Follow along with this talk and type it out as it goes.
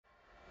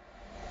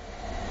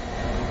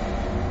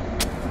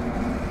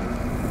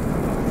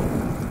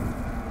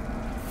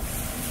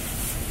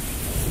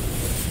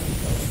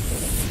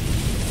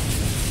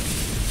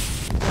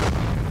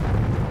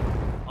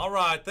All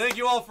right. Thank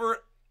you all for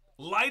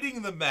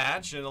lighting the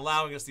match and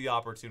allowing us the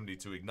opportunity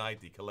to ignite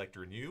the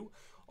collector in you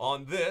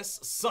on this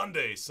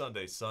Sunday,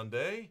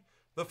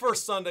 the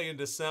first Sunday in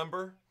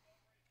December.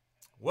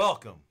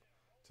 Welcome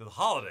to the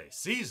holiday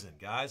season,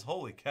 guys.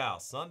 Holy cow.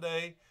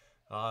 Sunday,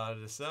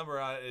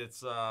 December,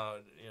 it's,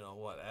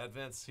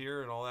 Advent's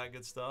here and all that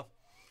good stuff.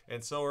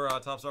 And so are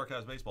Topps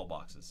Archives baseball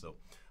boxes. So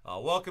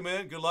welcome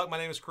in. Good luck. My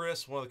name is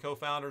Chris, one of the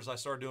co-founders. I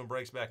started doing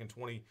breaks back in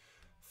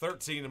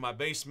 2013 in my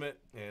basement,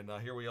 and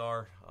here we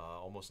are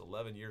almost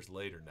 11 years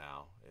later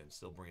now and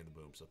still bringing the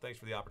boom. So thanks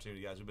for the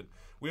opportunity, guys.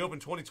 We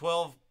opened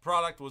 2012.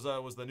 Product was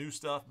the new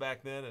stuff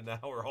back then, and now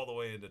we're all the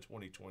way into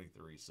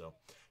 2023. So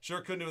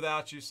sure couldn't do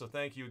without you, so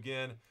thank you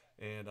again,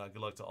 and good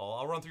luck to all.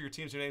 I'll run through your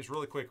teams and names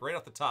really quick. Right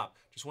off the top,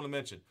 just want to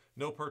mention,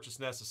 no purchase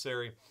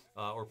necessary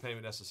or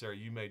payment necessary.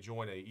 You may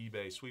join a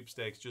eBay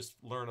sweepstakes. Just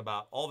learn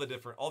about all the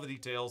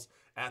details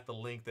at the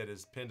link that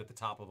is pinned at the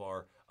top of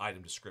our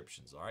item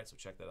descriptions. All right, so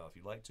check that out if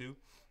you'd like to.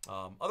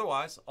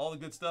 Otherwise, all the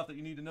good stuff that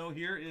you need to know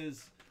here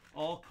is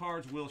all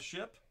cards will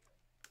ship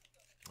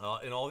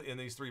in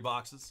these 3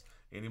 boxes.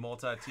 Any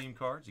multi-team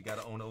cards, you got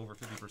to own over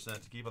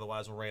 50% to keep,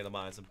 otherwise we'll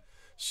randomize them.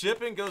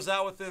 Shipping goes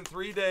out within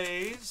 3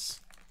 days.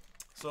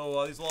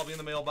 So these will all be in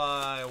the mail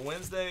by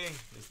Wednesday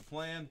is the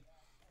plan.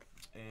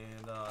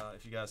 And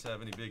if you guys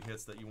have any big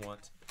hits that you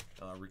want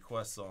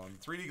requests on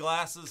 3D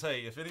glasses,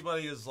 hey, if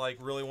anybody is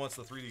really wants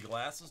the 3D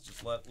glasses,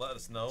 just let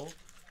us know.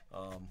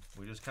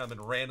 We just kind of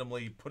been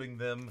randomly putting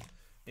them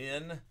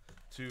in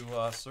to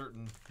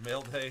certain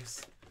mail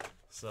days.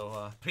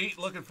 So Pete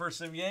looking for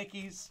some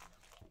Yankees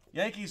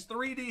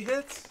 3D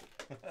hits.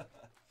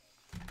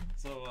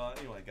 So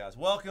anyway, guys,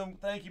 welcome.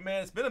 Thank you,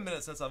 man. It's been a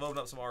minute since I've opened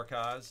up some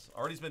archives.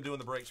 Already's been doing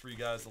the breaks for you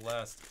guys the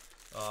last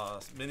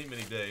many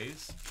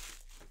days.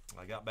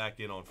 I got back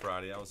in on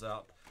Friday. I was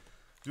out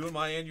doing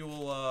my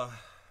annual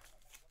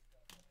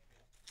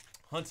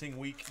hunting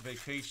week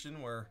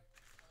vacation where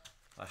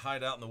I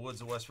hide out in the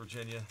woods of West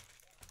Virginia,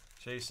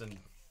 chasing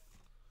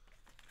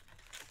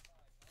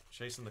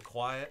the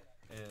quiet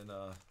and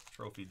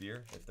trophy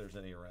deer, if there's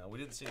any around. We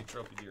didn't see any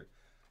trophy deer.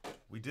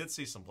 We did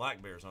see some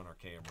black bears on our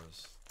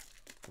cameras.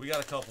 We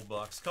got a couple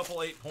bucks, couple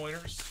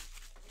 8-pointers,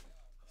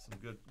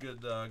 some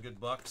good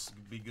bucks,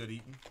 be good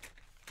eating.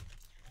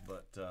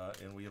 But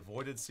and we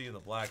avoided seeing the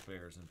black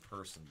bears in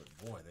person, but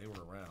boy, they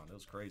were around. It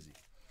was crazy.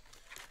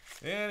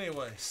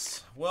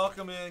 Anyways,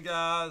 welcome in,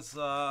 guys.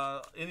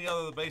 Any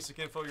other basic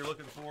info you're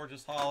looking for,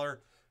 just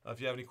holler.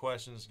 If you have any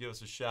questions, give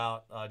us a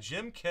shout.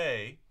 Jim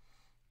K,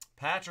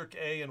 Patrick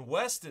A, and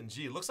Weston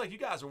G. Looks like you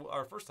guys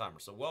are first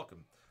timers, so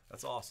welcome.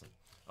 That's awesome.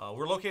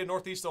 We're located in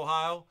Northeast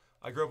Ohio.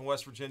 I grew up in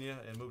West Virginia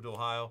and moved to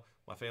Ohio.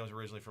 My family's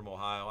originally from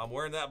Ohio. I'm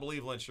wearing that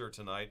Believeland shirt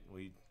tonight.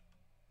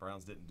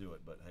 Browns didn't do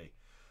it, but hey,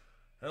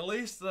 at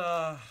least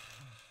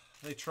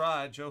they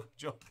tried.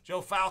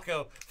 Joe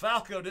Falco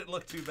didn't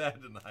look too bad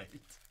tonight.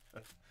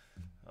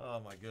 Oh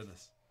my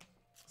goodness.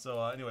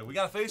 So anyway, we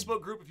got a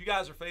Facebook group. If you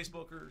guys are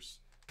Facebookers,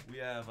 we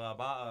have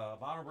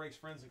Bomber Breaks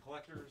Friends and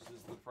Collectors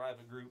is the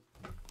private group.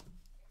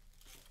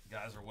 You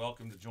guys are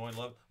welcome to join.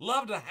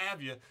 Love to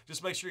have you.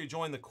 Just make sure you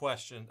join the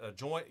question.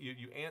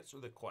 You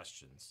answer the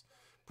questions.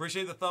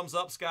 Appreciate the thumbs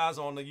ups, guys,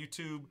 on the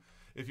YouTube.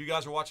 If you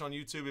guys are watching on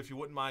YouTube, if you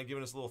wouldn't mind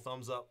giving us a little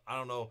thumbs up. I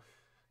don't know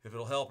if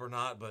it'll help or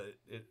not, but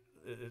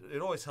it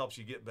always helps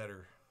you get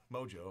better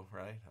mojo,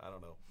 right? I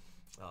don't know.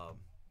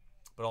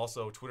 But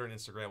also Twitter and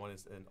Instagram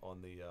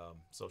on the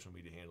social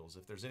media handles.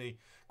 If there's any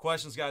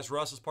questions, guys,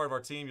 Russ is part of our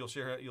team. You'll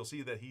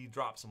see that he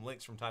drops some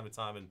links from time to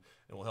time, and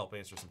we'll help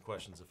answer some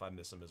questions if I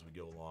miss them as we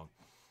go along,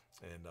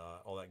 and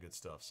all that good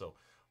stuff. So,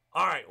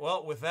 all right.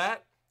 Well, with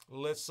that,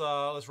 let's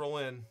roll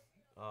in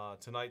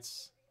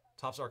tonight's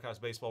Topps Archives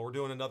baseball. We're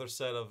doing another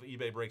set of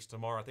eBay breaks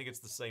tomorrow. I think it's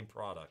the same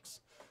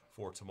products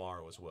for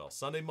tomorrow as well.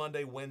 Sunday,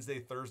 Monday, Wednesday,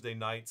 Thursday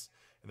nights,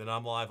 and then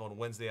I'm live on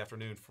Wednesday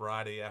afternoon,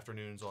 Friday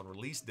afternoons on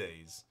release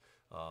days.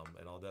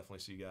 And I'll definitely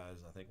see you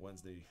guys. I think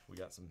Wednesday we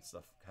got some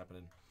stuff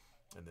happening,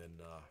 and then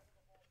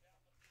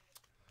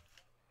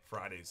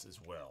Fridays as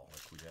well,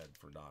 like we had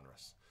for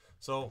Donruss.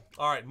 So,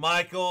 all right,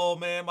 Michael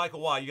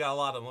Y, you got a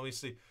lot of them. Let me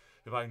see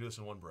if I can do this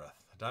in one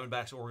breath.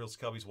 Diamondbacks, Orioles,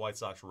 Cubbies, White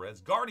Sox, Reds,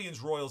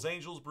 Guardians, Royals,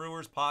 Angels,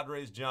 Brewers,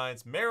 Padres,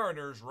 Giants,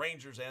 Mariners,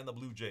 Rangers, and the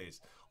Blue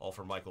Jays, all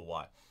for Michael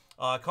Y.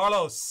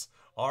 Carlos,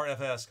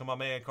 RFS, come on,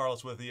 man.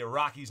 Carlos with the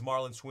Rockies,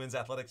 Marlins, Twins,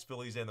 Athletics,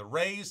 Phillies, and the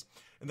Rays.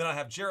 And then I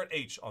have Jarrett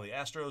H. on the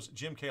Astros,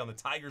 Jim K. on the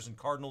Tigers and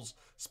Cardinals,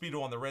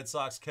 Speedo on the Red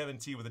Sox, Kevin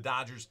T. with the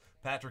Dodgers,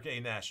 Patrick A.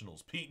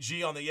 Nationals, Pete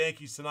G. on the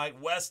Yankees tonight,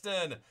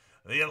 Weston,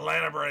 the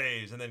Atlanta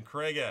Braves, and then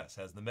Craig S.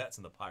 has the Mets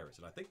and the Pirates.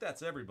 And I think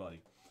that's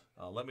everybody.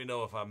 Let me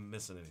know if I'm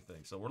missing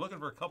anything. So we're looking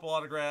for a couple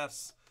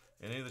autographs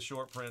and any of the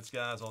short prints,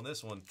 guys, on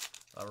this one.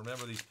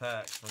 Remember these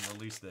packs from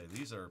release day.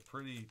 These are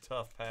pretty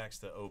tough packs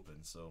to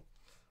open, so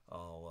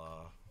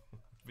I'll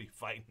be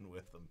fighting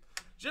with them.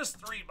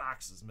 Just 3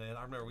 boxes, man.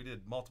 I remember we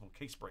did multiple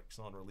case breaks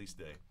on release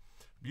day.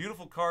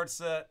 Beautiful card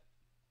set.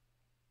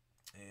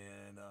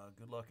 And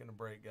good luck in the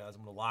break, guys.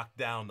 I'm going to lock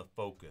down the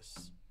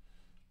focus.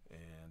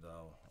 And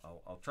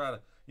I'll try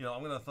to,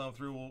 I'm going to thumb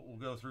through. We'll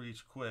go through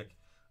each quick.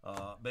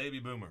 Baby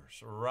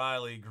Boomers.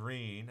 Riley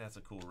Green. That's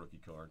a cool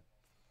rookie card.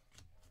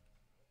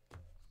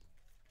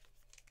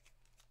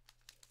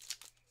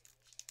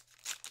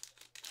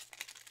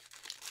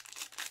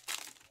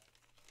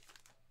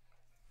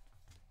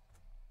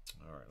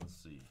 All right, let's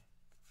see.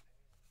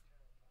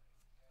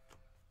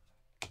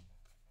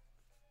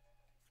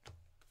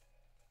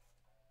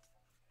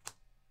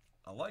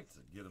 I like to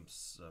get them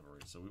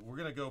separated, so we're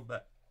gonna go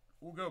back.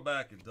 We'll go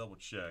back and double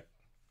check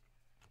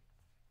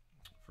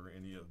for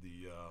any of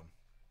the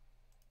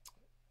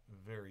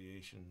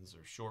variations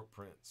or short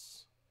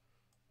prints,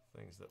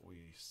 things that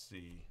we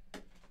see.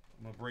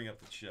 I'm gonna bring up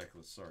the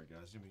checklist. Sorry,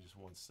 guys, give me just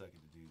 1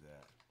 second to do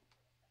that.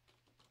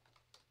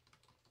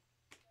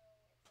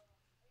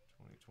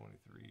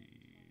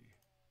 2023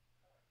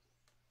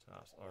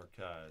 Topps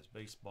Archives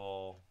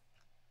baseball.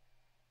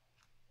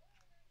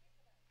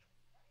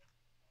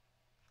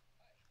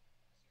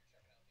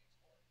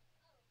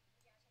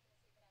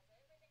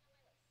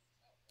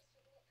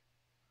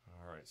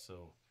 All right,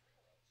 so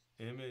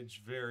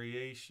image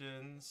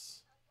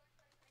variations.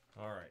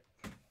 All right.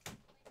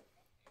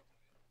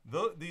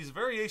 These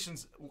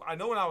variations, I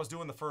know when I was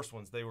doing the first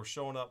ones, they were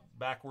showing up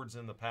backwards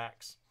in the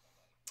packs.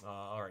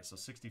 All right, so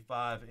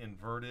 65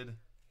 inverted.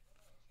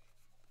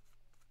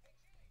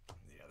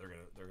 Yeah, they're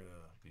gonna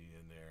be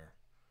in there,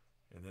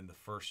 and then the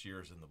first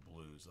years in the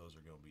blues. Those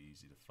are gonna be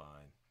easy to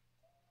find.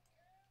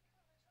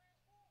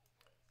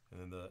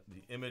 And then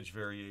the image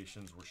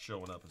variations were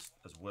showing up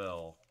as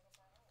well.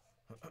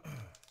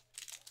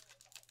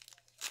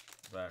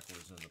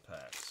 Backwards in the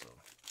pack, so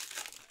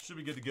should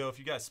be good to go. If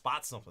you guys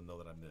spot something though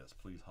that I missed,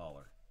 please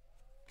holler.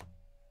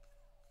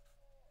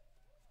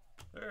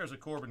 There's a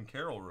Corbin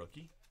Carroll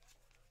rookie.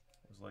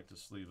 Always like to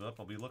sleeve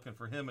up. I'll be looking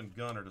for him and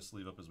Gunner to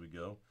sleeve up as we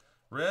go.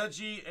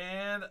 Reggie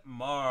and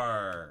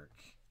Mark.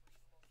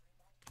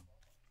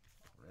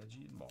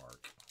 Reggie and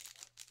Mark.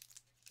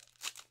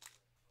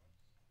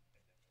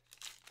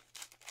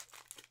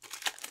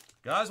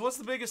 Guys, what's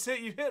the biggest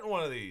hit you've hit in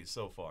one of these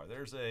so far?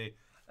 There's a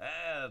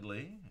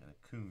Adley and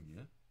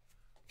Acuna.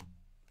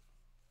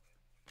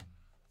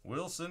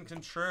 Wilson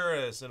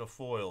Contreras in a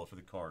foil for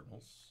the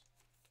Cardinals.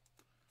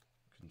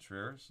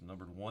 Contreras,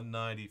 numbered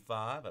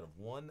 195 out of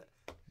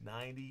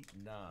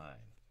 199.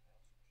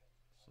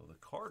 So the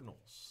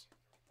Cardinals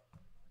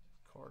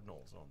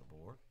on the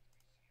board.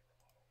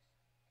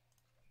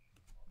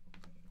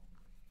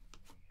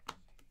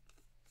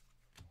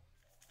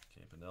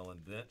 Campanella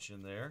and Bench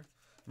in there.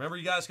 Remember,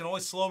 you guys can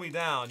always slow me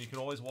down. You can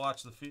always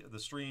watch the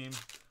stream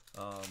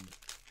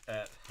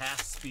at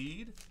half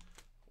speed,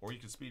 or you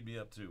can speed me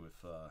up too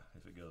if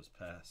it goes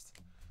past.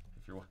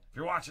 If you're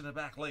watching it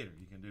back later,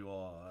 you can do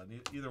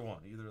either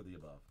one, either of the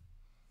above.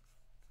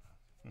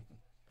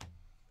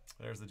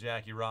 There's the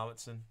Jackie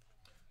Robinson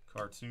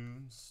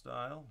cartoon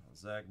style.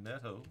 Zach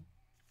Neto.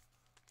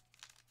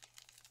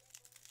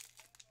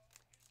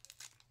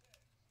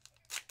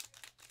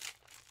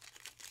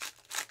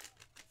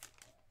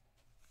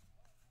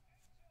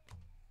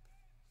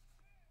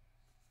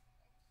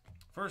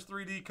 First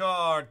 3D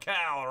card,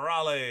 Cal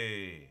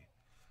Raleigh.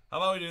 How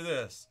about we do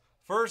this?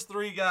 First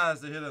 3 guys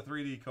to hit a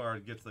 3D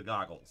card gets the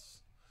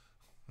goggles.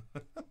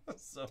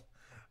 So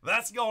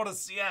that's going to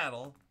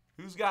Seattle.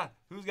 Who's got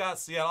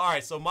Seattle? All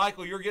right, so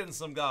Michael, you're getting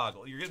some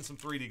goggles. You're getting some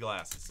 3D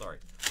glasses. Sorry,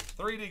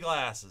 3D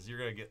glasses. You're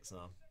gonna get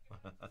some.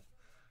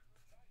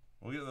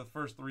 We'll get the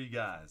first 3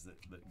 guys that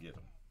get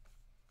them.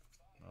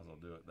 Might as well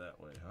do it that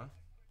way, huh?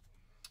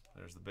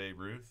 There's the Babe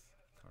Ruth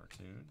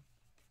cartoon.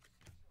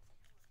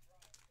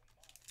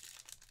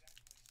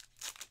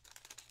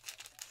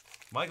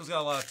 Michael's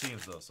got a lot of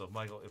teams though, so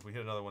if we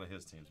hit another one of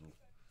his teams, we'll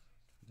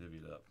divvy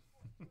it up.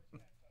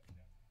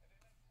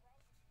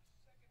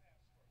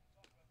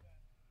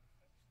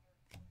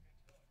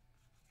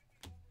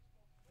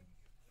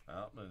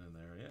 Outman in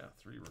there, yeah,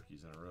 3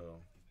 rookies in a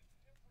row.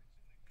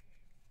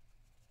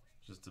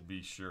 Just to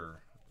be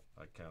sure,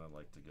 I kind of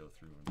like to go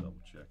through and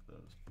double check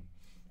those.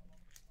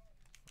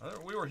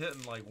 We were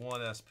hitting like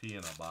 1 SP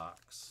in a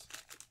box.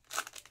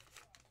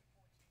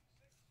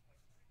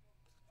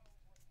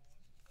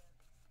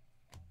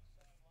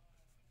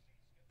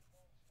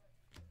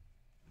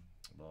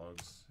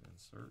 Boggs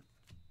insert.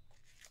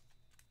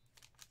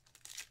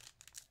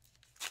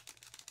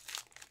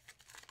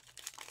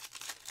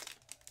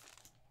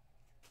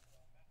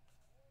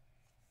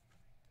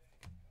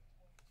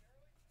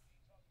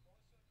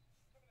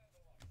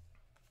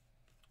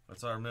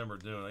 That's what I remember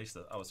doing.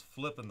 I was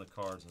flipping the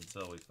cards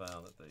until we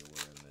found that they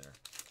were in there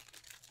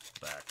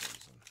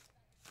backwards, and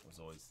it was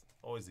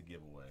always a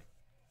giveaway.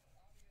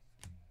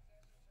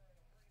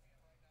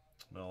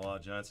 Met a lot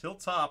of Giants.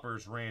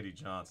 Hilltoppers, Randy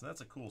Johnson.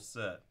 That's a cool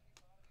set.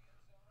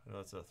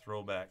 That's a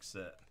throwback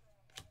set.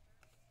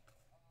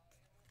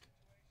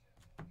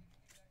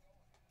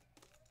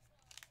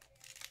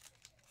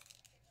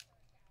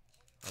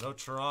 I know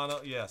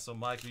Toronto. Yeah, so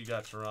Michael, you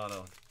got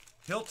Toronto.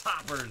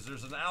 Hilltoppers.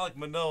 There's an Alek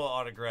Manoah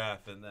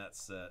autograph in that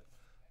set.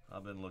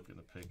 I've been looking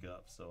to pick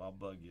up, so I'll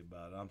bug you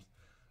about it. I'm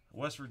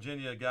West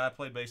Virginia guy.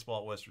 Played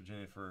baseball at West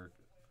Virginia for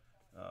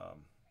a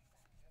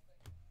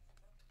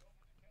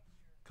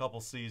couple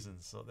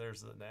seasons. So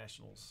there's the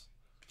Nationals.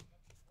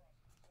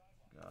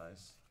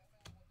 Guys.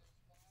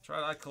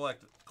 I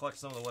collect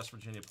some of the West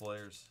Virginia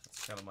players.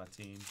 It's kind of my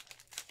team.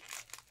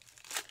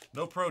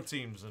 No pro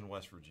teams in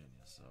West Virginia,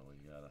 so we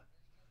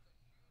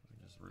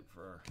just root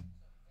for our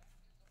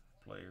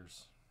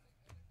players.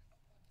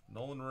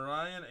 Nolan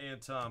Ryan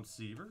and Tom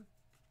Seaver.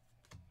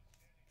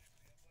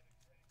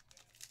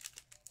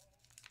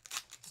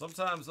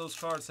 Sometimes those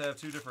cards have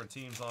two different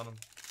teams on them.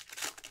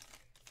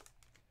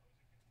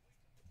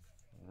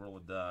 We'll roll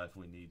a die if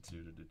we need to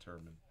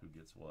determine who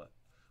gets what.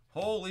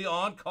 Holy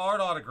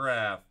on-card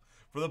autograph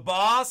for the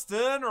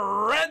Boston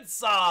Red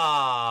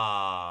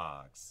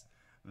Sox.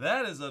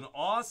 That is an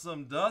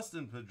awesome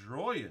Dustin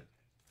Pedroia.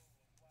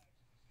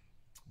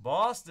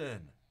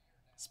 Boston.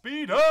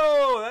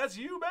 Speedo, that's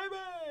you, baby.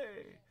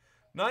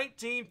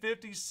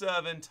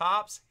 1957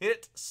 Topps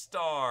Hit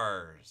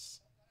Stars.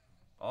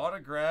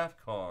 Autograph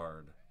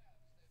card.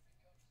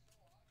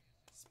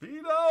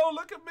 Speedo,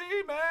 look at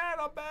me, man.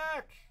 I'm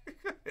back.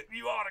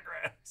 You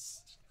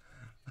autographs.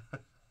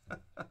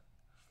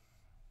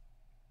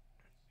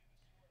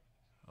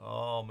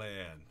 Oh,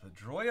 man.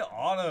 Pedroia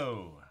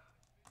auto.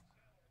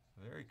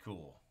 Very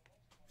cool.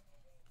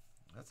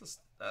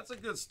 That's a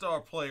good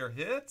star player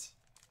hit.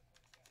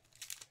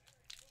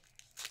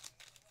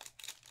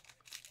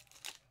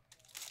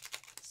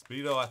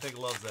 Speedo, I think,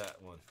 loves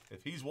that one.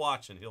 If he's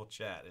watching, he'll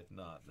chat. If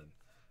not, then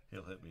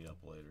he'll hit me up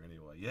later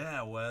anyway.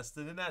 Yeah,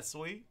 Weston, isn't that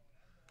sweet?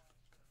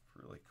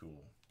 Really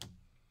cool.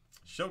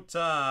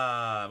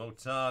 Showtime,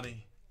 Ohtani.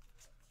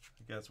 I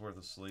think that's worth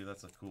a sleeve.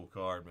 That's a cool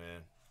card,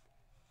 man.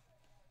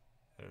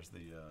 There's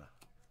the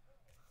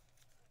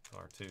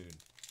cartoon.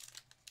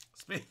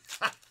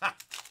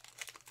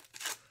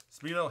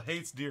 Speedo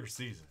hates deer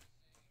season.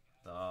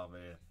 Oh,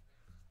 man.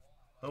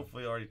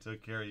 Hopefully, already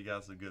took care of you.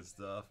 Got some good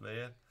stuff,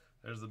 man.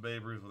 There's the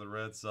Babe Ruth with the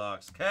Red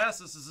Sox.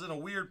 Cassis is in a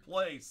weird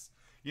place.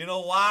 You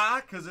know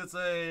why? Because it's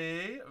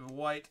a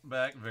white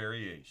back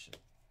variation.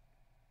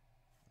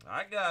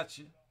 I got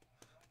you.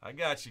 I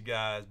got you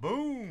guys.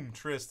 Boom,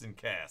 Tristan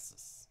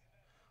Cassis.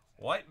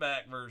 White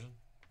back version.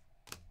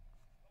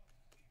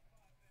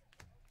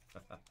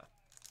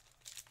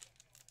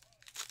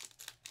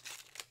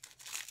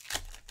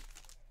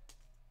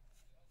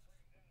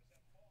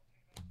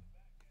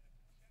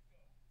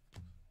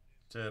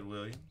 Ted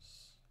Williams.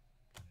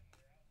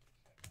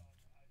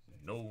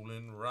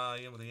 Nolan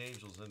Ryan with the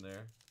Angels in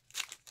there.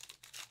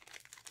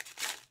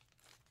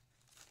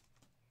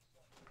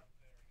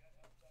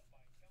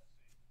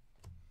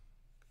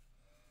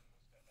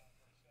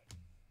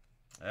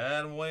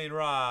 Adam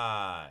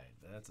Wainwright.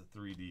 That's a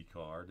 3D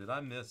card. Did I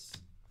miss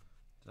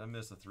a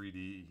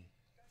 3D?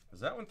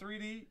 Is that one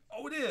 3D?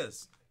 Oh, it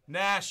is.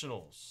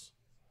 Nationals.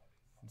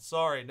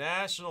 Sorry,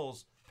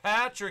 Nationals.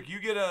 Patrick, you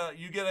get a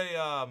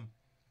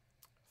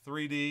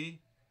 3D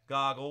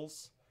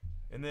goggles.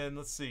 And then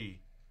let's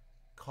see.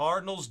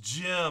 Cardinals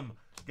Jim.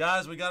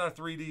 Guys, we got our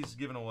 3Ds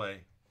given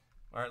away.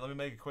 All right, let me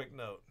make a quick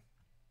note.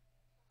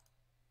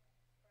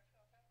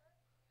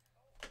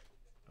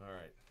 All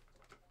right.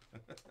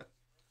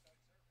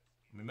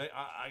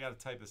 I got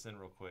to type this in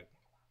real quick.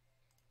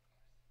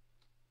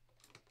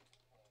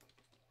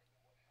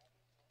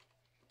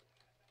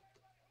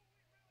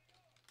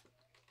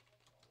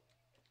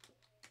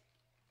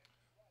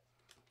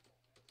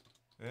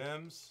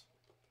 M's,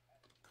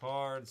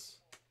 cards,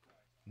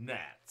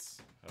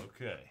 Nats.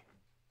 Okay.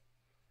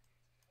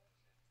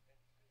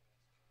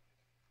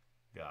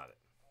 Got it.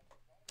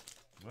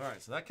 All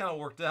right, so that kind of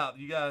worked out.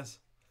 You guys,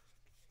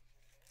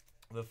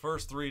 the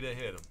first three to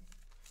hit them.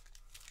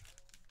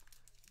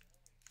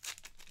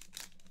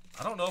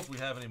 I don't know if we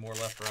have any more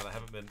left around. I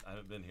haven't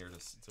been here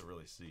to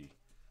really see.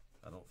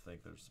 I don't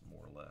think there's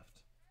more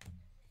left,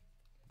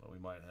 but we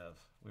might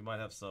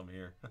have some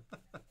here.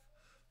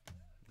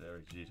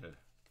 Derek Jeter.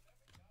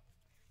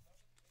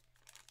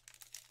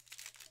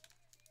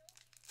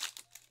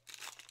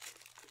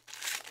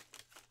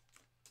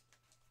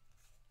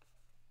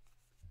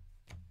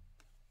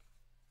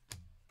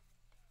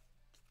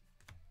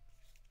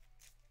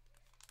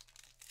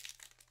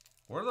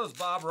 Where are those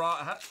Bob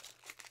Ross?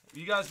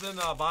 You guys been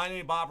buying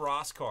any Bob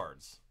Ross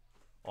cards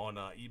on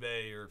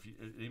eBay, or if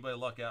anybody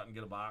luck out and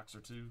get a box or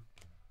two?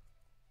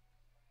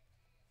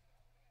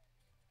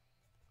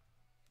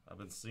 I've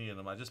been seeing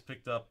them. I just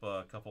picked up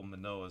a couple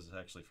Manoas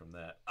actually from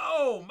that.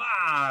 Oh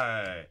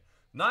my!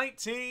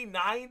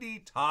 1990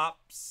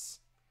 Topps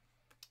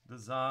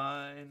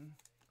design.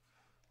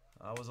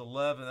 I was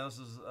 11. This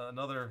is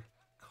another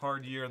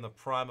card year in the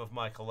prime of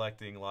my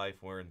collecting life,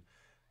 wherein,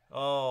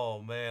 oh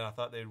man, I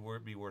thought they'd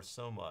be worth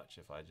so much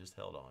if I just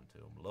held on to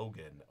them.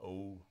 Logan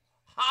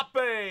O'Hoppe.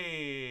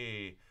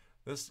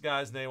 This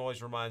guy's name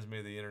always reminds me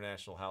of the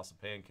International House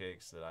of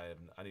Pancakes that I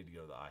need to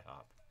go to the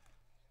IHOP.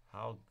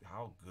 How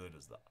good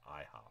does the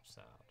IHOP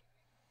sound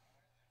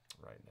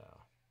right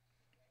now?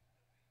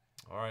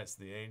 All right, it's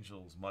the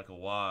Angels. Michael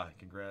Y.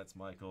 Congrats,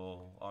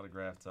 Michael.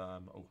 Autograph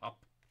time.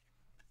 O'Hoppe.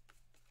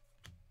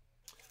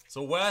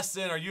 So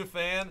Weston, are you a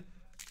fan?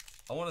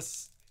 I want to.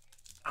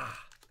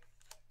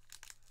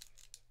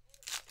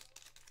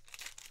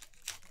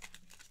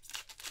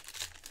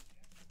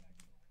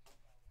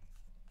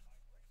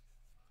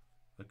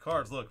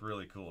 cards look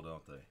really cool,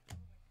 don't they?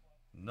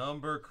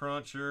 Number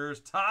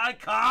crunchers. Ty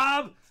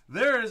Cobb.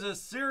 There is a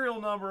serial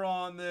number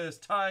on this.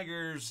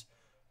 Tigers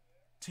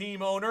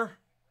team owner.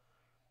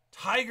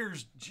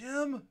 Tigers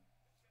Jim.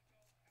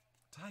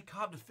 Ty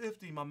Cobb to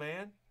 50, my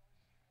man.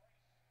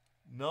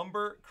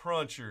 Number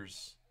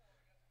crunchers.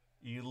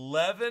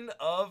 11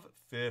 of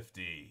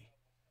 50.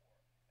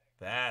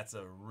 That's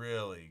a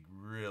really,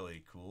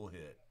 really cool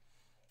hit.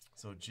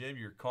 So, Jim,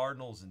 your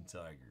Cardinals and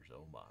Tigers.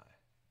 Oh, my.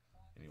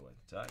 Anyway,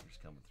 the Tigers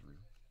coming through.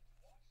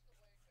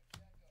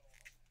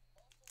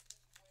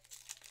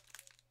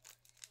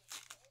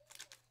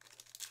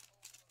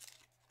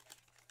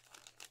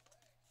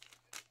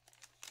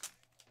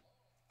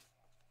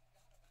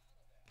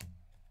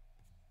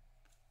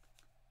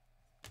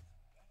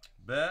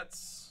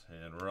 Betts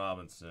and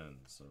Robinson.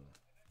 So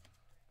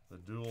the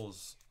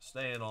duels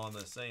staying on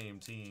the same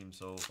team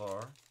so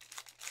far.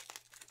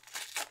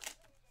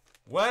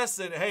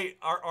 Weston, hey,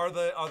 are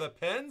the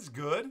pens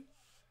good?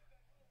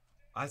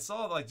 I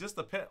saw like just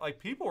the pen, like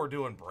people were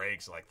doing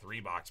breaks, like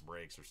 3-box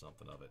breaks or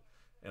something of it,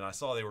 and I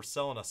saw they were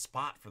selling a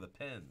spot for the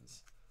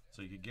pens,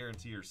 so you could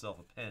guarantee yourself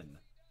a pen.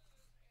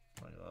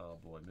 Like, oh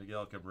boy,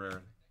 Miguel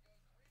Cabrera.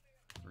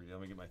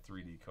 Let me get my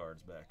 3D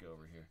cards back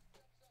over here.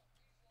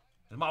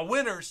 And my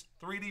winners,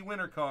 3D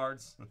winner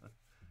cards.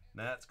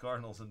 Nats,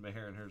 Cardinals, and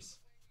Mariners.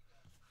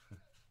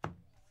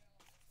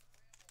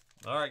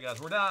 All right,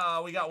 guys, we're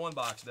down. We got 1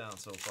 box down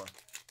so far.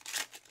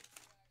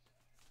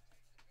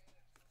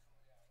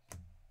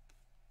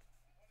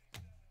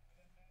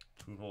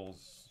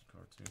 Pujols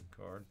cartoon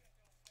card.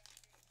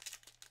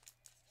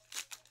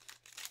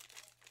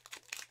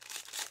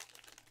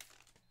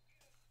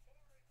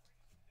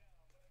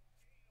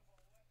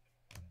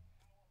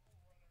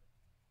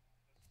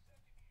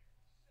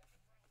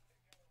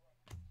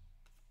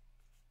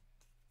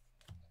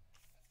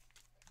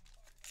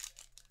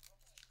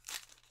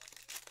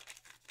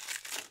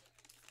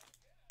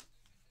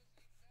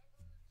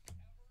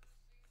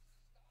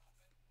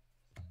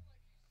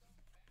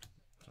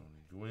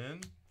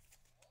 Gwynn.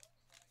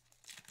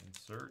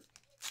 Insert.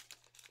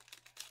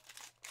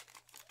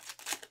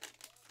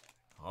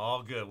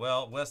 All good.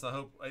 Well, Wes, I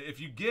hope if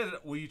you get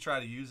it, will you try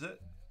to use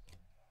it?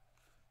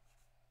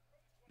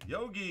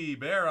 Yogi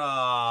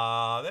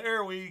Berra.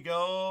 There we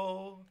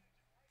go.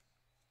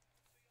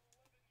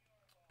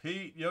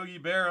 Pete, Yogi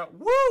Berra.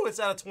 Woo! It's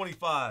out of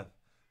 25.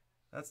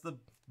 That's the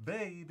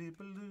baby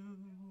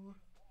blue.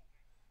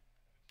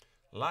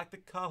 Like the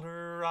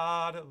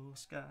Colorado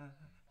sky.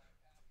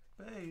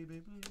 Baby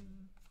blue.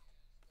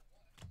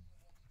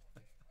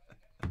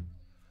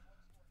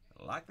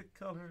 Like the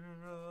color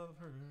of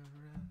her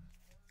eyes.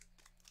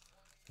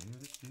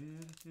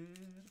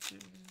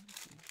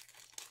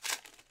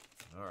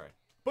 All right.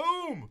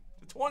 Boom!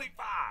 To 25.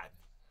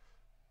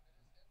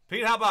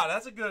 Pete, how about it?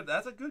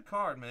 That's a good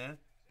card, man.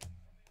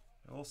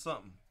 A little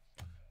something.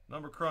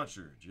 Number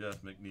cruncher,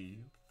 Jeff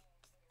McNeil.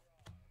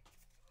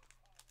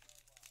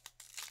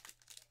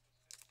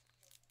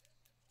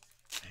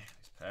 Man,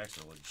 these packs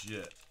are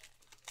legit.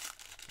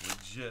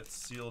 Legit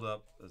sealed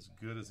up as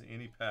good as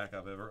any pack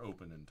I've ever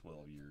opened in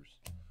 12 years.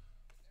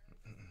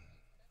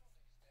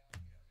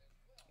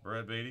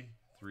 Brad Beatty,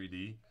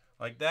 3D.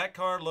 Like, that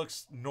card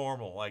looks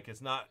normal. Like,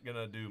 it's not going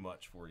to do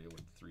much for you with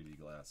the 3D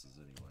glasses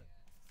anyway.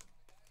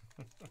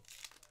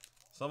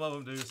 Some of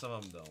them do, some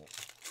of them don't.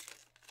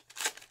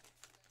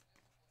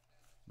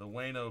 The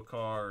Wayno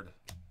card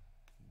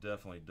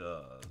definitely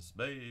does.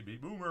 Baby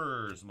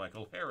Boomers,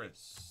 Michael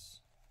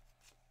Harris.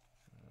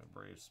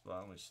 Brave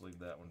spot. Let me sleeve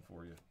that one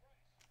for you.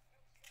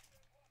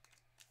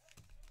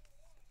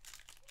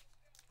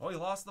 Oh, he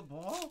lost the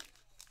ball?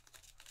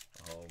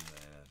 Oh, man.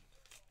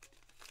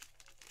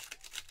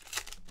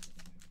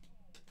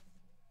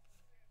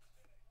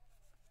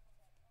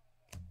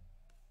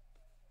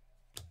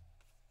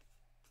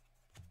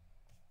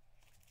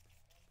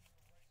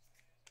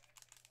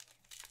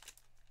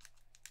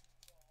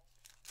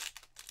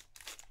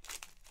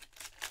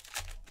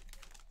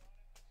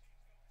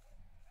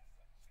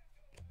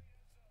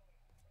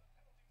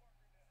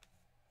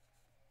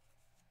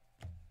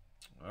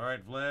 All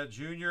right, Vlad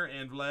Jr.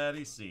 and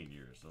Vladdy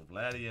Sr. So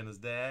Vladdy and his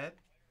dad.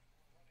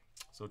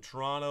 So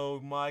Toronto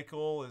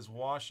Michael is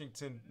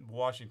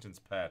Washington's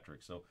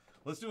Patrick. So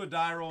let's do a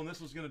die roll, and this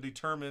was going to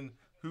determine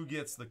who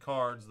gets the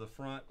cards, the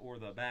front or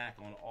the back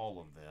on all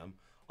of them.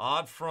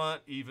 Odd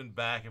front, even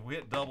back. If we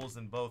hit doubles,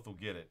 then both will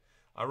get it.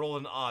 I roll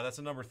an odd. That's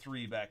a number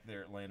 3 back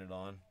there it landed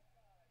on.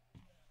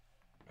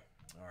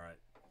 All right.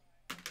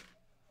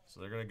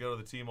 So they're going to go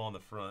to the team on the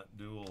front.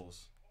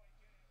 Duels.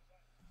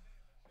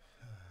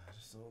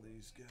 So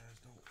these guys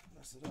don't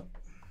mess it up.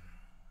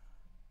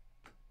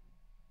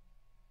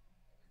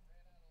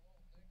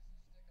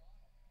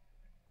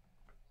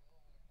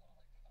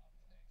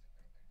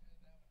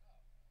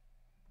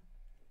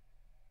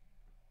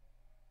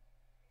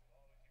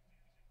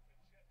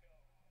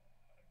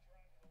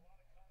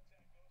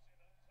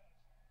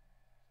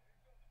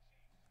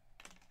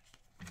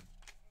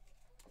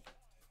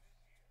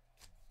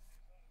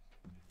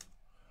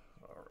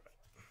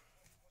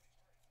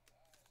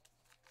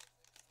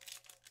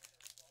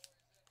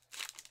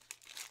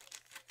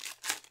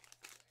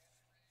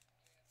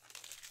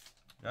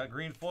 Got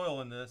green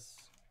foil in this.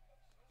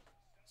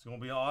 It's going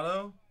to be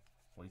auto.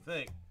 What do you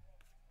think?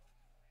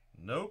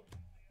 Nope.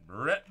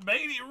 Brett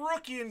Beatty,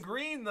 rookie in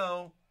green,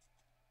 though.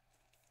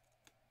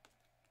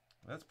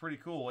 That's pretty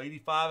cool.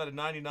 85 out of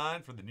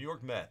 99 for the New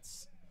York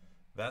Mets.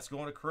 That's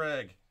going to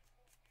Craig.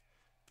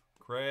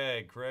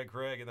 Craig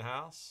in the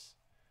house.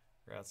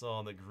 Congrats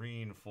on the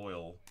green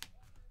foil.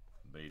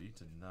 Beatty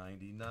to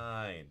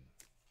 99.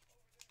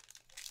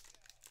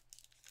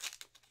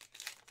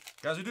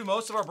 Guys, we do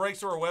most of our breaks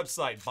through our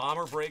website,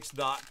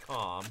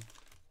 bomberbreaks.com.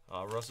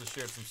 Russ has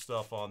shared some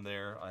stuff on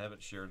there. I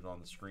haven't shared it on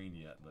the screen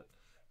yet, but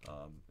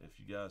if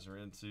you guys are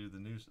into the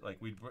new,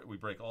 like we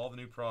break all the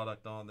new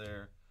product on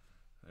there.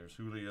 There's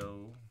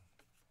Julio.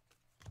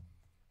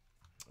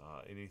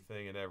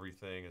 Anything and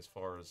everything as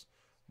far as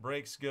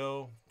breaks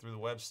go through the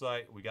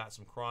website. We got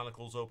some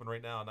Chronicles open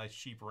right now. A nice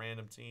cheap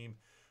random team.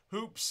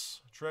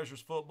 Hoops,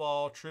 Treasures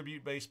Football,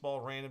 Tribute Baseball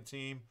random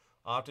team,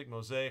 Optic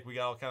Mosaic. We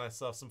got all kind of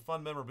stuff. Some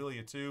fun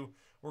memorabilia too.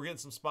 We're getting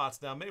some spots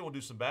down. Maybe we'll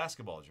do some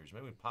basketball jerseys.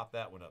 Maybe we pop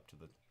that one up to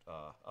the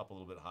up a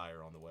little bit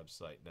higher on the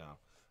website now.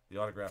 The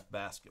autographed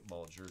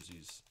basketball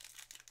jerseys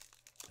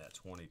at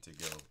 20 to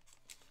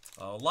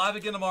go. Live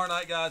again tomorrow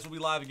night, guys. We'll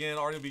be live again.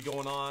 Already will be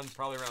going on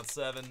probably around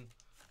 7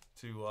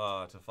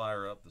 to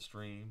fire up the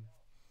stream.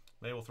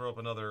 Maybe we'll throw up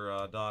another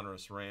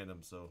Donruss random,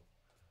 so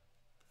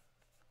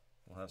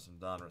we'll have some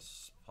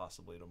Donruss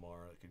possibly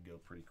tomorrow. It could go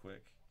pretty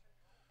quick.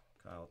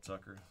 Kyle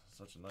Tucker,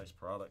 such a nice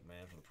product,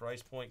 man. For the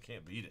price point,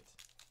 can't beat it.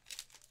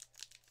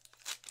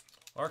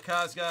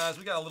 Archives, guys,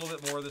 we got a little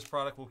bit more of this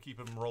product. We'll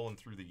keep them rolling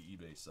through the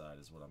eBay side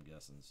is what I'm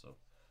guessing. So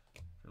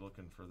if you're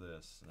looking for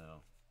this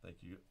now,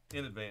 thank you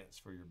in advance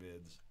for your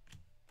bids.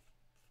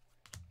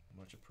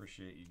 Much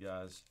appreciate you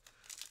guys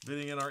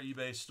bidding in our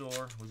eBay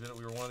store. We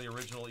were one of the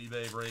original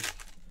eBay break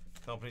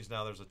companies.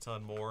 Now there's a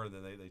ton more, and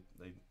then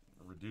they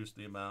reduced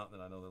the amount,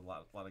 and I know that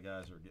a lot of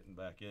guys are getting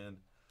back in.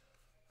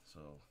 So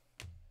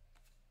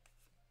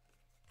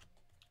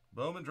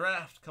Bowman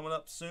Draft coming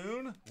up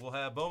soon. We'll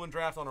have Bowman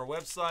Draft on our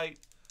website.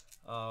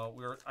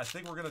 I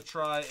think we're going to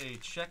try a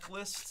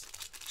checklist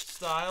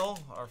style.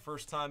 Our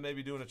first time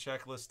maybe doing a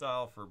checklist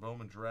style for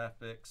Bowman Draft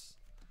picks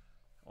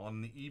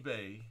on the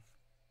eBay.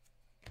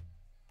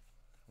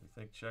 We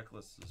think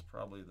checklist is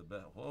probably the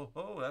best.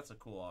 Whoa, that's a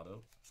cool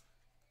auto.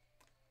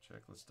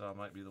 Checklist style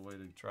might be the way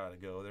to try to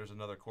go. There's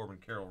another Corbin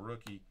Carroll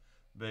rookie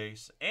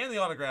base. And the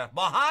autograph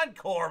behind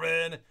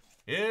Corbin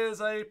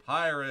is a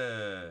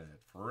Pirate.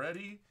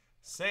 Freddie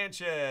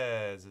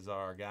Sanchez is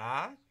our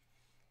guy.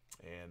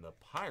 And the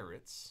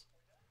Pirates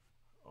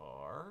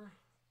are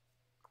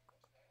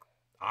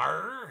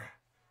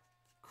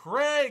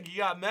Craig. You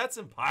got Mets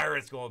and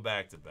Pirates going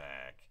back to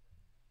back.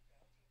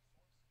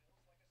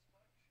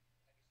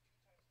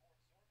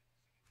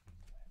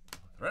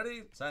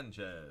 Freddie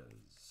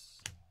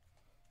Sanchez.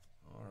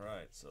 All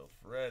right, so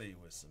Freddie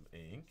with some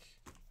ink.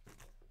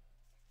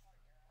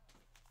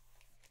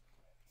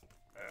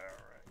 All right.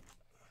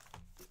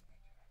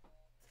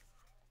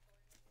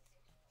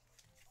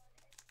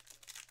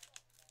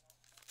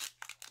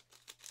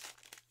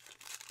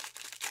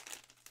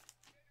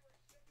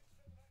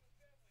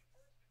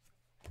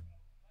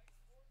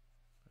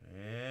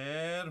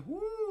 And,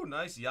 whoo,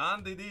 nice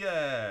Yandy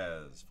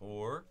Diaz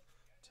for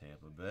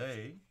Tampa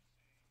Bay.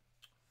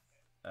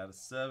 Out of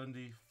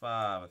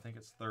 75. I think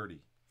it's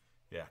 30.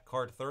 Yeah,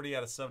 card 30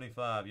 out of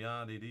 75,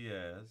 Yandy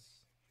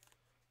Diaz.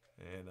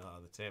 And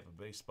the Tampa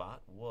Bay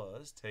spot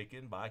was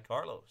taken by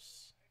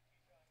Carlos.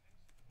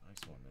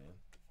 Nice one, man.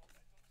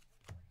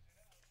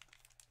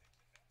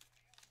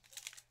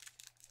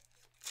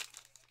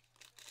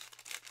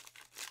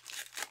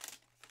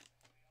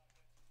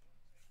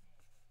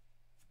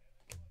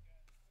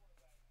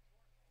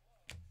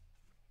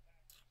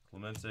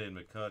 Clemente and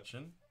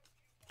McCutcheon.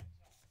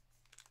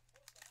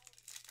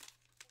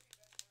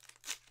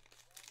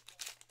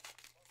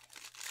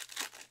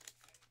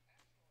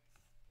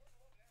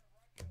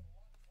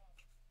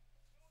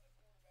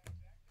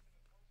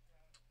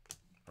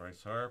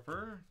 Bryce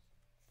Harper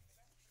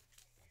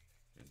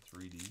in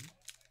 3D.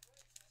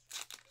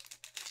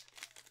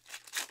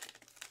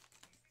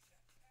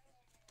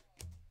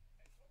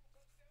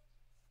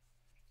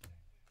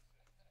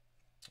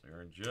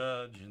 Aaron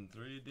Judge in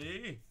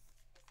 3D.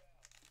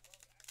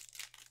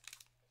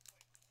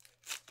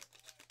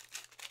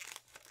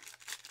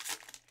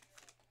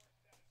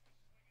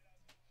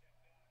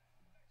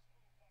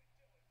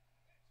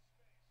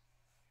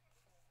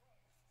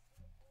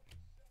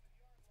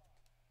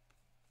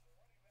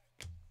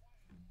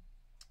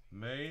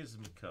 Mays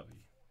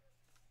McCovey.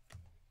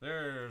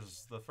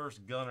 There's the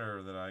first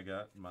gunner that I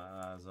got my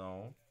eyes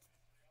on.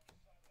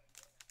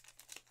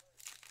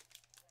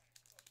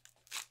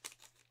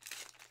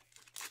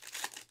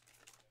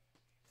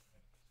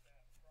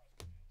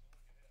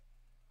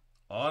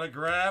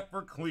 Autograph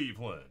for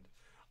Cleveland.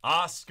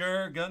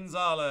 Oscar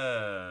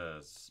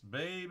Gonzalez.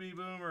 Baby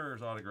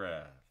Boomers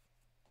autograph.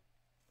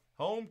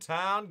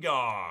 Hometown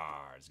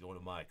Guards. Going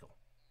to Michael.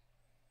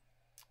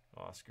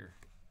 Oscar.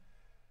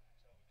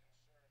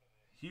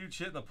 Huge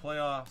hit in the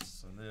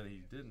playoffs, and then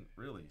he didn't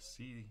really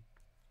see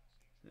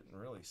Didn't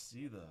really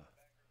see the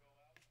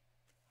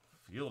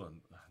field,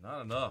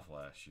 not enough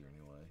last year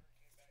anyway.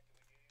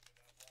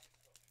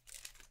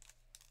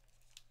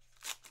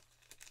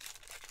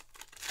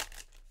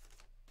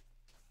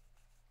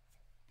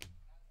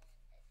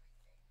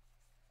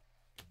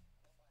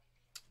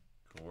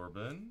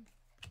 Corbin.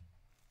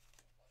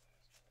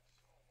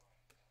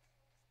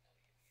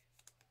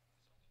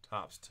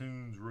 Topps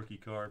Tunes rookie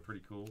card,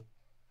 pretty cool.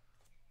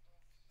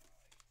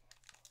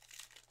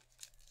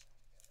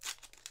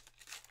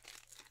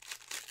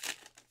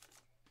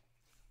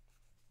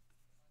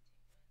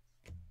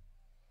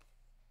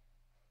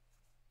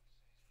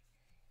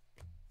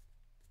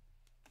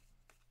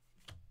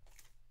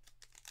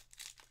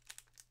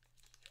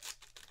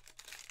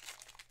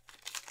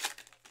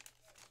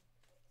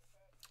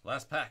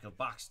 Last pack of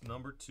box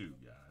number 2,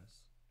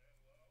 guys.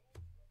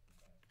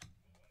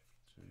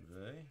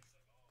 Today.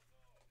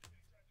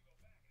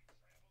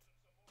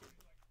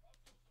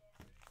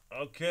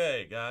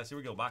 Okay, guys, here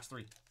we go. Box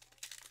 3.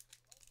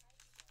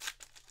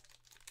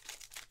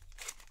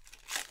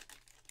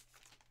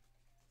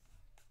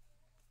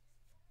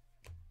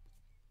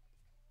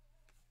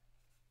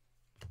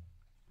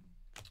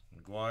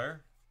 McGuire.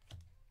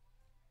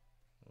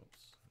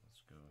 Oops,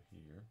 let's go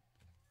here.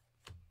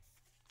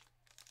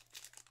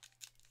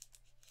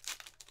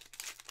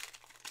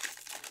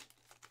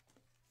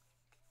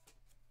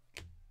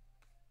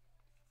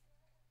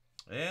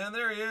 And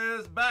there he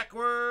is,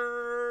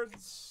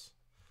 backwards.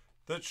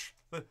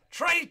 The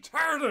Trey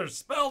Turner,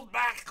 spelled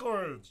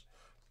backwards.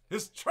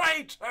 It's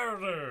Trey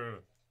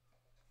Turner.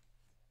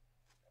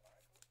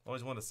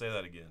 Always wanted to say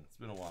that again. It's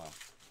been a while.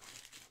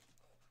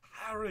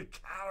 Harry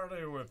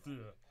Carter with you.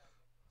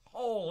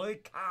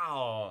 Holy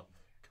cow.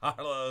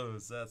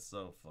 Carlos, that's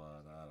so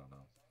fun. I don't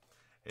know.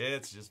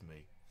 It's just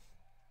me.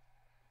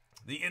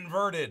 The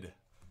inverted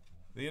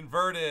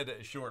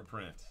short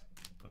print.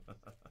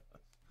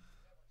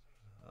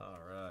 All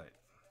right.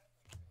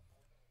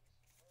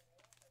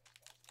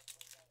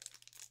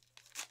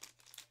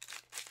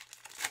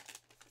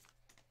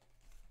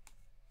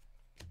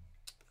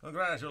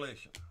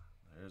 Congratulations.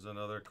 There's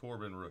another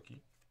Corbin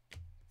rookie.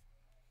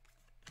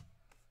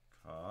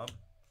 Cobb.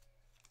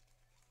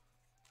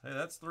 Hey,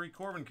 that's 3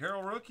 Corbin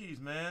Carroll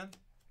rookies, man.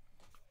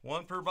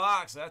 1 per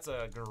box. That's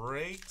a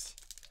great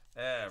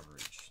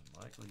average.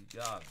 Michael, you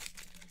got it.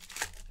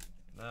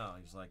 Now,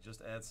 he's like,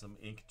 just add some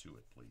ink to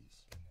it,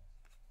 please.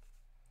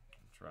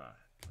 Try.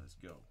 Let's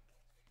go.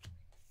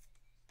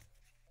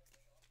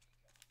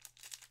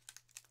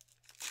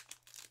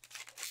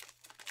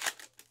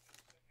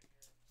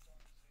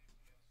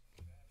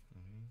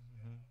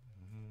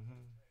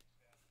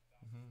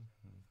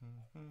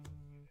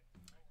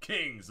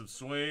 Kings of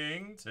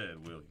Swing,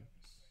 Ted Williams.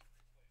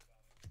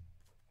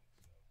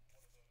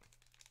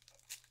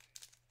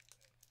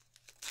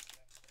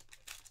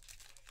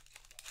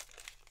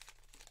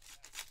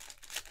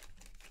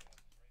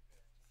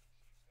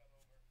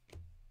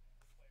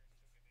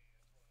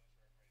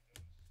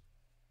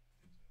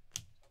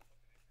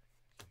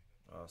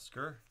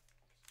 Oscar.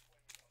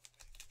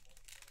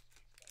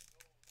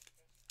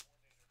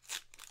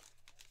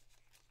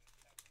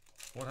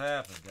 What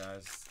happened,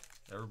 guys?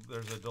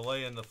 There's a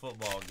delay in the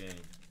football game.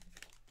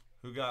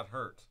 Who got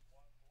hurt?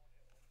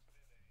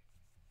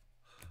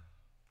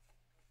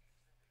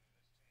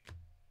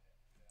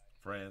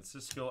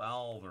 Francisco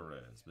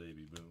Alvarez,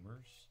 baby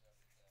boomers.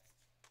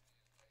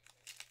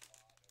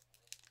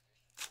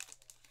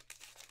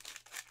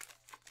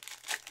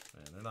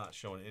 Man, they're not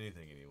showing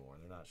anything anymore.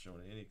 They're not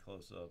showing any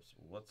close-ups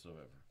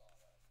whatsoever.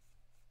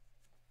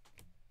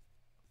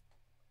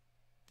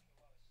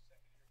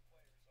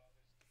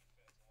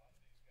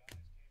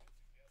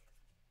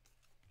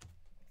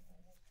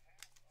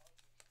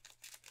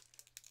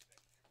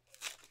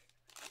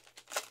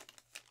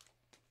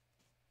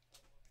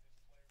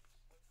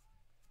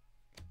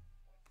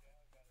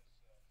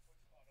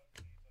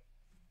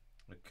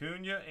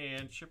 Acuna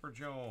and Chipper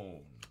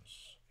Jones.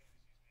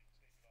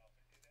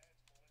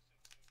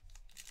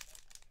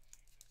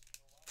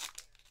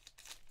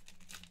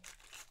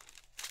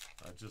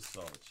 I just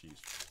saw the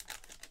Chiefs.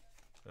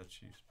 That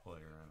Chiefs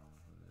player, I don't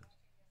know who it is.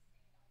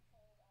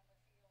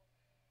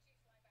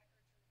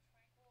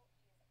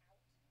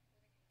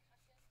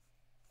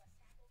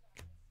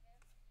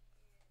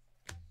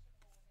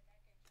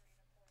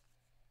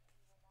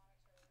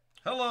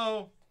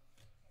 Hello.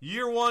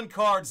 Year 1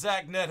 card,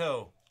 Zach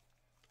Neto.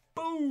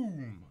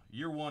 Boom!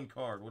 Year 1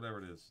 card,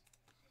 whatever it is.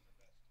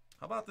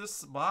 How about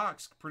this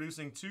box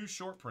producing 2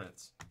 short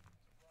prints?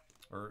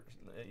 Or,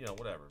 you know,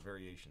 whatever,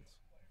 variations.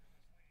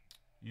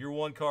 Year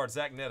 1 card,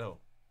 Zach Neto.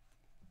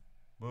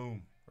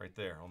 Boom. Right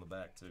there on the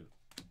back, too.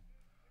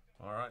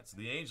 All right, so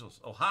the Angels.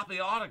 Oh,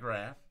 Hoppy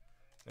autograph.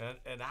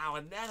 And now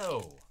a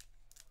Neto.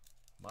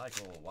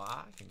 Michael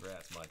Y.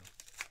 Congrats, Michael.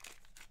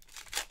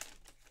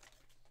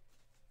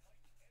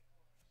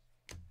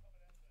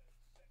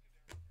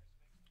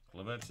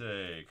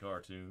 Clemente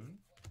cartoon.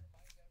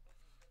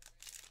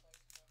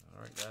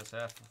 All right, guys,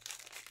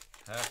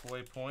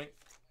 halfway point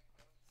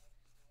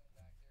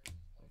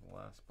of the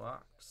last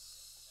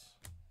box.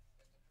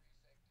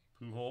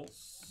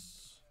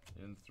 Pujols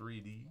in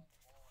 3D.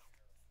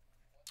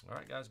 All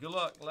right, guys. Good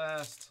luck.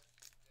 Last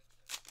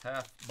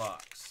half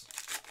box.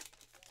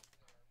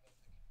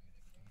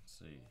 Let's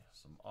see.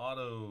 Some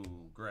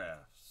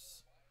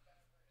autographs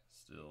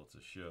still to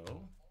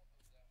show.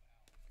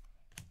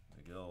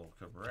 Miguel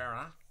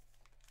Cabrera.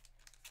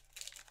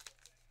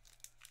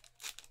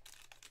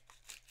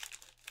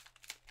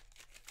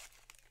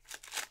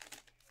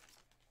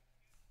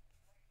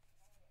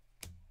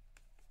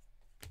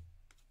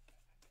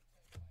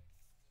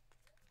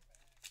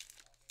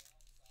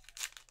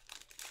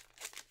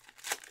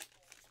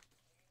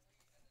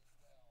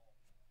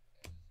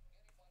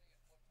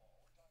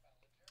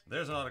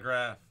 There's an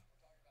autograph.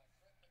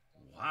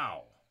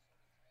 Wow.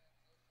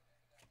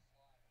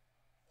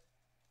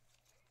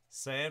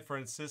 San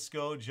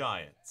Francisco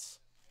Giants.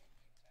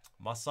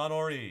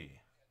 Masanori.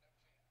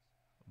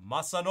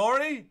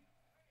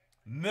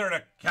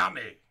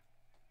 Murakami.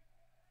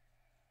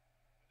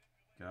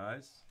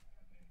 Guys.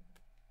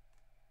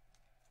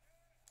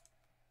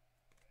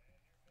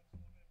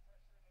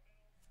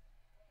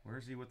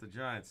 Where's he with the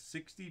Giants?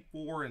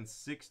 64 and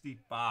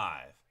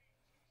 65.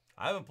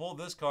 I haven't pulled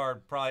this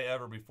card probably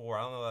ever before.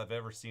 I don't know that I've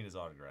ever seen his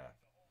autograph.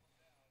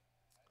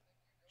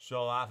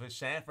 Show off in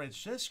San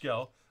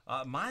Francisco.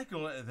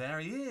 Michael, there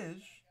he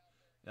is.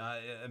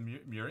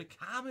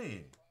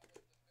 Murakami.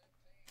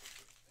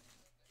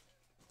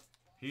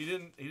 He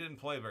didn't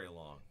play very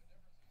long.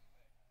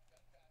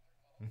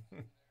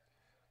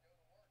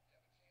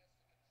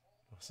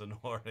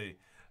 Sonori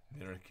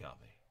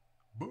Murakami.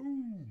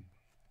 Boom.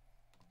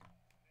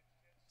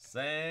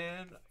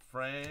 San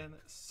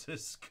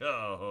Francisco.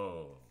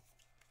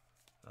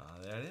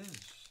 There it is.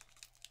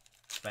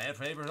 Fan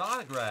favorite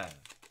autograph.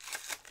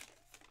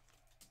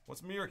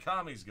 What's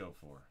Murakami's go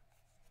for?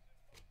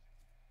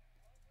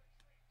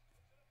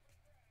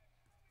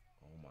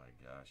 Oh my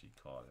gosh, he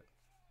caught it.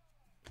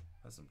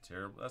 That's some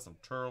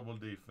terrible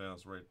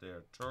defense right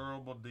there.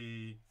 Terrible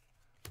D.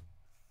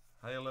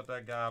 How you let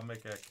that guy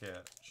make that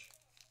catch?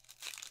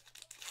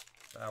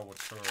 That was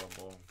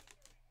terrible.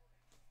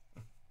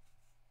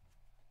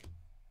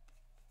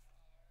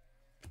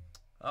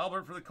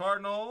 Albert for the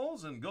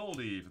Cardinals and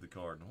Goldie for the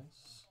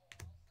Cardinals.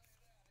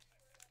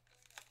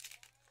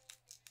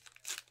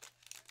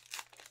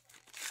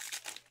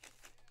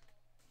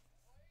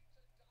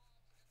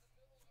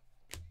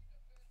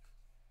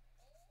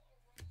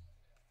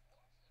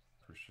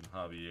 Christian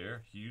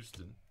Javier,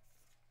 Houston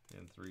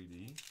in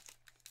 3D.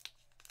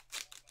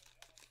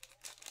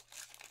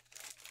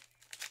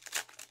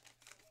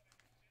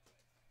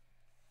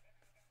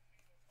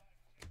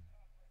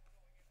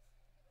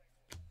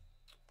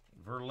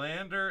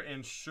 Verlander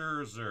and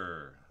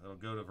Scherzer. That'll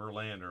go to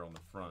Verlander on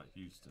the front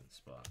Houston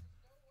spot.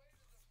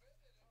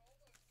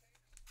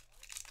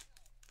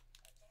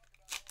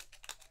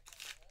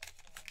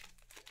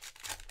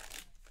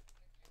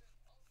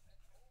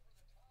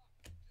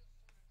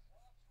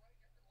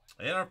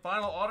 And our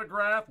final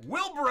autograph,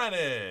 Will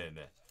Brennan.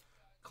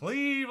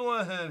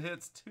 Cleveland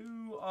hits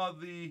 2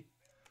 of the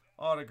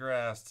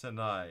autographs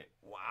tonight.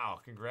 Wow,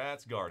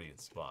 congrats, Guardian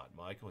spot.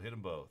 Michael hit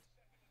them both.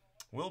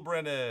 Will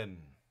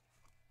Brennan.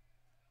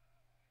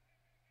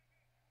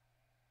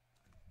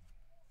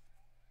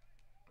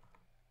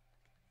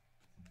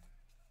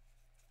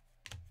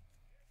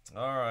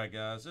 All right,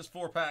 guys. Just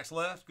 4 packs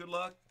left. Good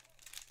luck.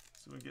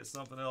 See if we can get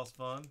something else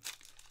fun.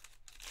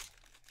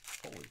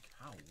 Holy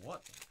cow,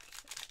 what?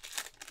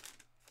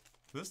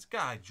 This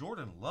guy,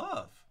 Jordan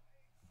Love.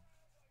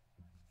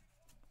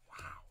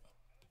 Wow.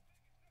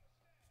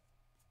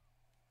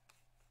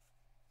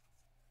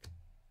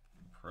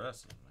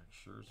 Impressive, Max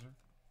Scherzer.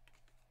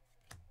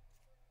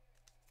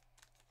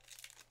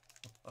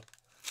 How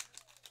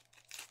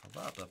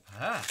about the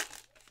pack?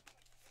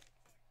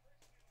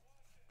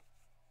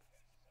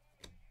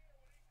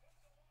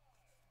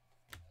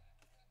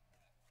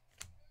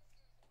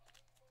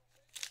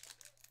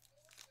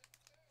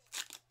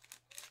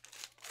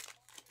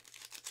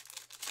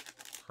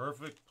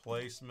 Perfect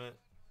placement.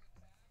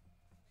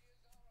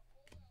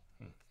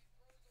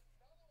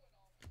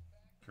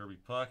 Kirby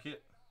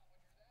Puckett.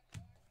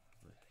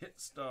 The hit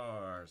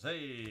stars.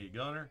 Hey,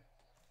 Gunner.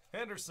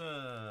 Henderson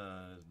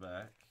is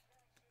back.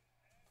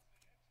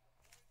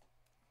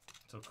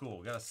 So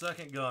cool. Got a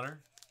second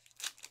Gunner.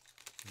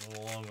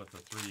 Go along with the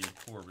 3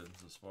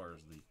 Corbins as far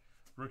as the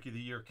Rookie of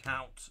the Year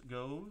count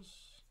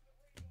goes.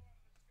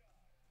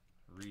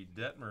 Reed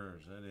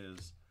Detmers. That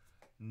is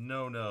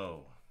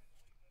no.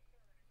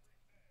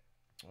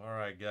 All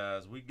right,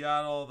 guys, we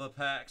got all the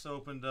packs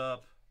opened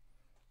up.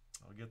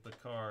 I'll get the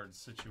cards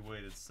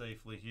situated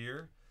safely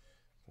here.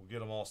 We'll get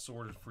them all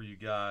sorted for you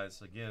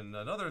guys. Again,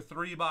 another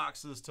 3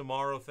 boxes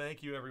tomorrow.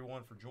 Thank you,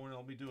 everyone, for joining.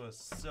 I'll be doing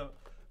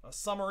a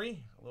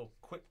summary, a little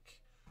quick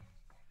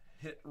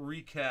hit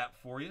recap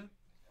for you.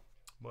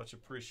 Much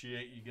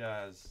appreciate you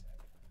guys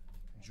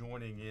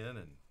joining in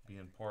and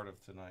being part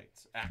of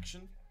tonight's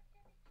action.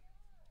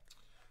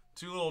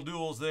 2 little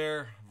duels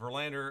there,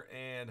 Verlander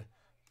and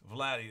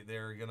Vladdy.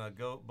 They're gonna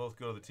both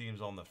go to the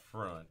teams on the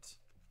front.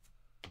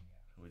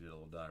 We did a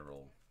little die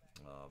roll.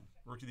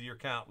 Rookie of the Year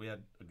count, we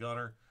had a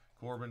Gunner,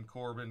 Corbin,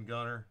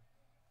 Gunner,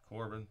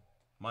 Corbin,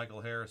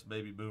 Michael Harris,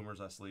 Baby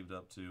Boomers I sleeved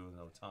up too, and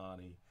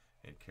Otani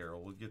and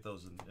Carroll. We'll get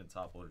those in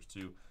top loaders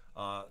too.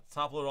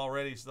 Top load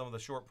already, some of the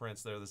short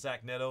prints there. The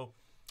Zach Neto,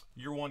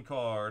 year 1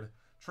 card.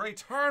 Trey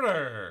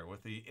Turner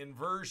with the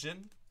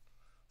inversion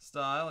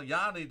style.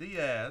 Yandy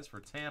Diaz for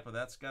Tampa.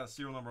 That's got a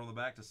serial number on the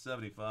back to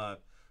 75.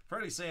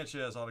 Freddie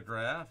Sanchez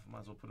autograph.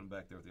 Might as well put him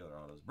back there with the other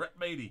autos. Brett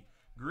Beatty,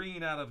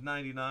 green out of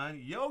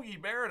 99. Yogi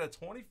Berra to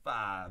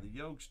 25. The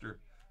Youngster,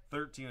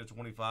 13 of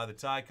 25. The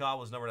Ty Cobb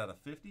was numbered out of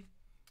 50.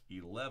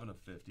 11 of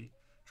 50.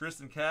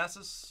 Tristan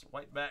Cassis,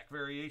 white back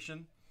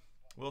variation.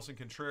 Wilson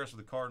Contreras for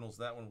the Cardinals.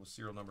 That one was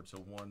serial number to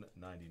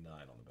 199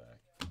 on the back.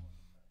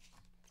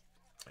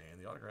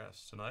 And the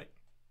autographs tonight.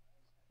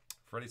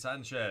 Freddie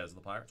Sanchez of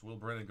the Pirates. Will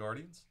Brennan,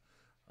 Guardians.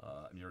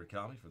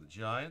 Murakami for the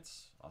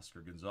Giants. Oscar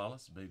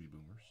Gonzalez, Baby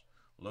Boomers.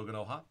 Logan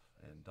O'Hop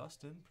and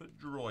Dustin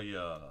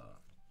Pedroia.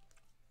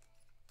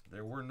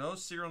 There were no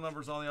serial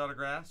numbers on the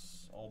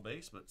autographs. All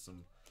base, but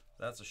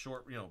that's a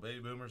short, Baby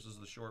Boomers is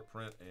the short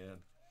print, and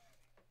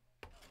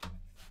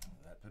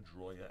that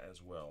Pedroia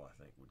as well, I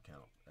think, would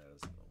count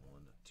as a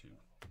 1-2.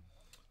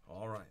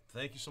 All right.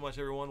 Thank you so much,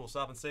 everyone. We'll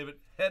stop and save it.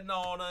 Heading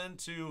on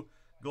into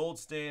Gold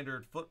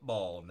Standard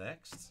Football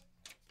next.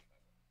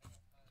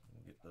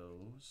 We'll get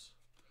those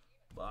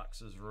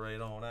boxes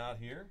right on out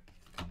here.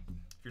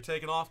 If you're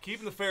taking off,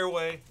 keeping the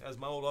fairway, as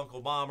my old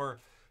Uncle Bomber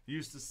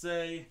used to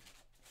say.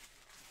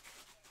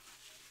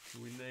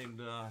 We named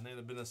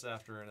the business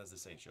after, and as the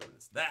Saint showed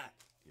us, that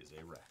is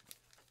a wrap.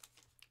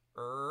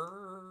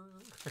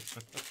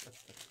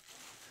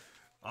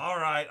 All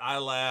right, I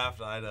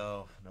laughed. I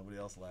know nobody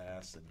else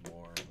laughs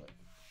anymore, but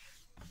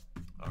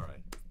all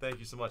right. Thank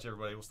you so much,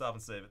 everybody. We'll stop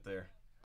and save it there.